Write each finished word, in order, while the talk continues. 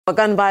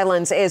Gun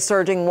violence is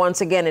surging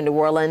once again in New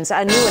Orleans.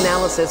 A new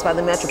analysis by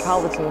the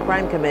Metropolitan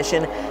Crime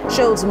Commission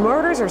shows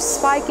murders are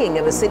spiking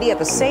in the city at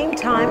the same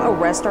time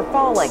arrests are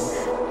falling.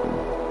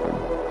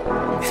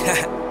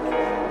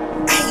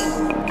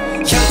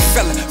 Young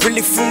fella,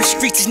 really from the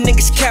streets, these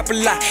niggas cap a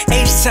lot.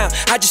 Age time,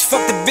 I just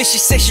fucked the bitch, she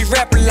say she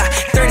rap a lot.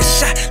 30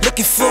 shot,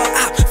 looking for a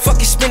op,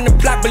 fucking spin the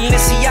block.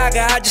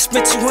 Balenciaga, I just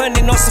spent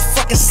 200 on some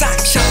fucking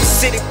socks. Shop the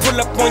city,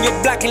 pull up on your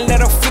block and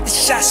let off 50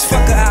 shots.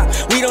 Fuck her out,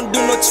 we don't do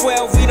no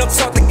 12, we don't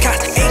talk to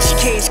cops.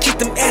 HKs, keep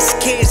them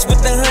SKs with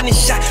the 100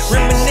 shot.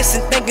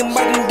 Reminiscing, thinking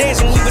about them days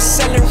when we was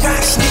selling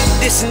rocks. Sneak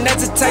this and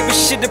that's the type of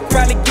shit that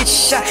probably get you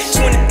shot.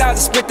 20,000,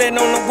 spent that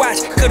on the watch,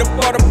 could've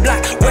bought a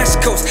block.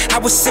 West Coast, I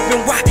was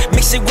sipping wine,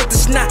 mix it with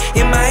the snot.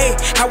 In my head,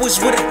 I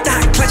was with a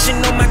thought, clutching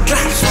on my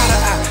Glock.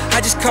 I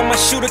just called my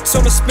shooter,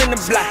 told her spin the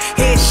block.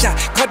 Headshot,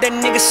 caught that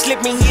nigga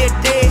slipping, he a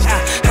dead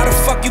eye. How the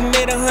fuck you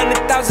made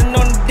 100,000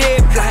 on the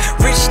dead block?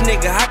 Rich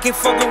nigga, I can't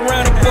fuck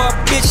around a boy,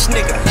 bitch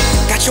nigga.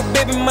 Got your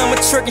baby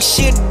mama twerking,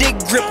 she a dick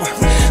gripper.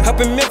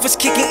 Up in Memphis,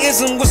 kicking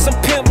ism with some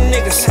pimp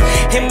niggas.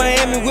 In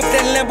Miami, whip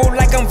that Lambo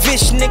like I'm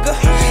Vish nigga.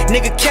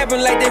 Nigga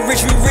capping like that rich,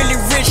 we really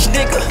rich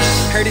nigga.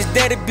 Heard his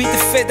daddy beat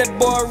the fed, that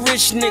boy a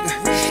rich nigga.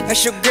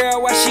 That's your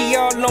girl, why she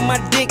all on my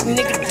dick,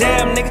 nigga?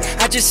 Damn, nigga,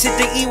 I just hit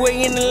the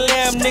E-way in the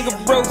lamb, nigga.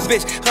 Broke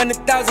bitch,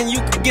 100,000, you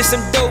could get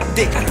some dope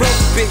dick.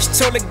 Broke bitch,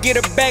 told her get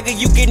a bag or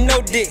you get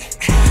no dick.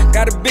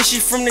 Got a bitch, she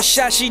from the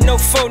shot, she no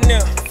phone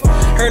now.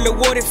 Heard the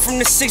water from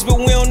the 6, but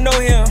we don't know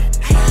him.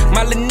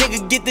 My little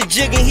nigga get the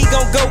jig and he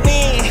gon' go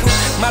in.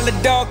 My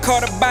little dog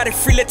caught a body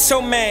free, let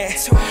toe man.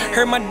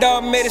 Heard my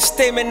dog made a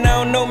statement,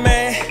 I don't know,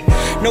 man.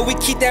 No, we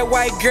keep that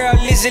white girl,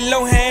 Lizzie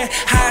Lohan.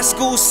 High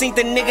school seen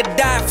the nigga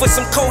die for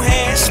some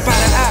Cohan.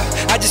 Spota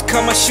Opp, I just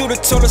called my shooter,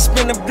 told her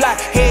spin the block.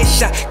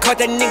 Headshot, caught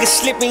that nigga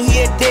slipping,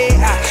 he a dead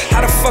eye.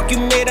 How the fuck you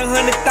made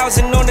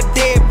 100,000 on the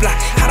dead block?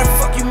 How the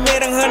fuck you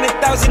made 100,000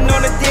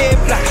 on the dead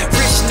block?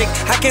 Rich nigga,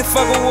 I can't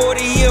fuck with water,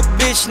 he a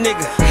bitch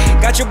nigga.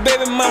 Got your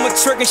baby mama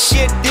twerking,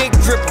 she a dick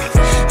gripper.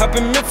 Up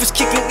in Memphis,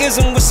 kicking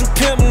ism with some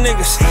pimp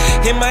niggas.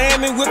 In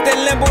Miami, whip that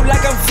Lambo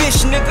like I'm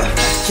Vish nigga.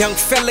 Young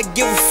fella,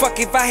 give a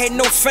fuck if I had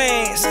no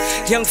fans.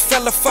 Young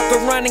fella, fuck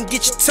around and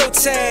get your toe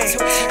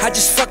tagged. I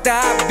just fucked the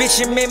hot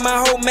bitch and made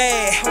my whole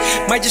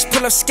mad. Might just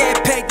pull up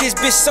scat pack, this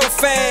bitch so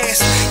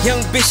fast.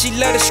 Young bitch, she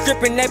love the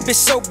strip and that bitch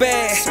so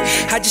bad.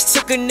 I just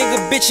took a nigga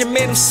bitch and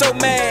made him so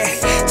mad.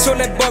 Told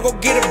that boy go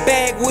get a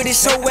bag with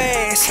his whole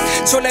ass.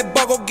 Told that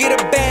boy go get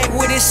a bag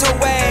with his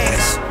whole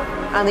ass.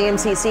 And the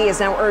MCC is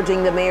now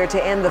urging the mayor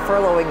to end the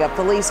furloughing of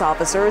police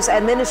officers.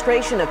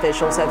 Administration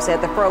officials have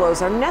said the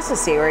furloughs are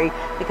necessary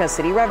because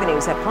city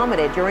revenues have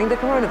plummeted during the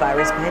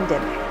coronavirus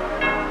pandemic.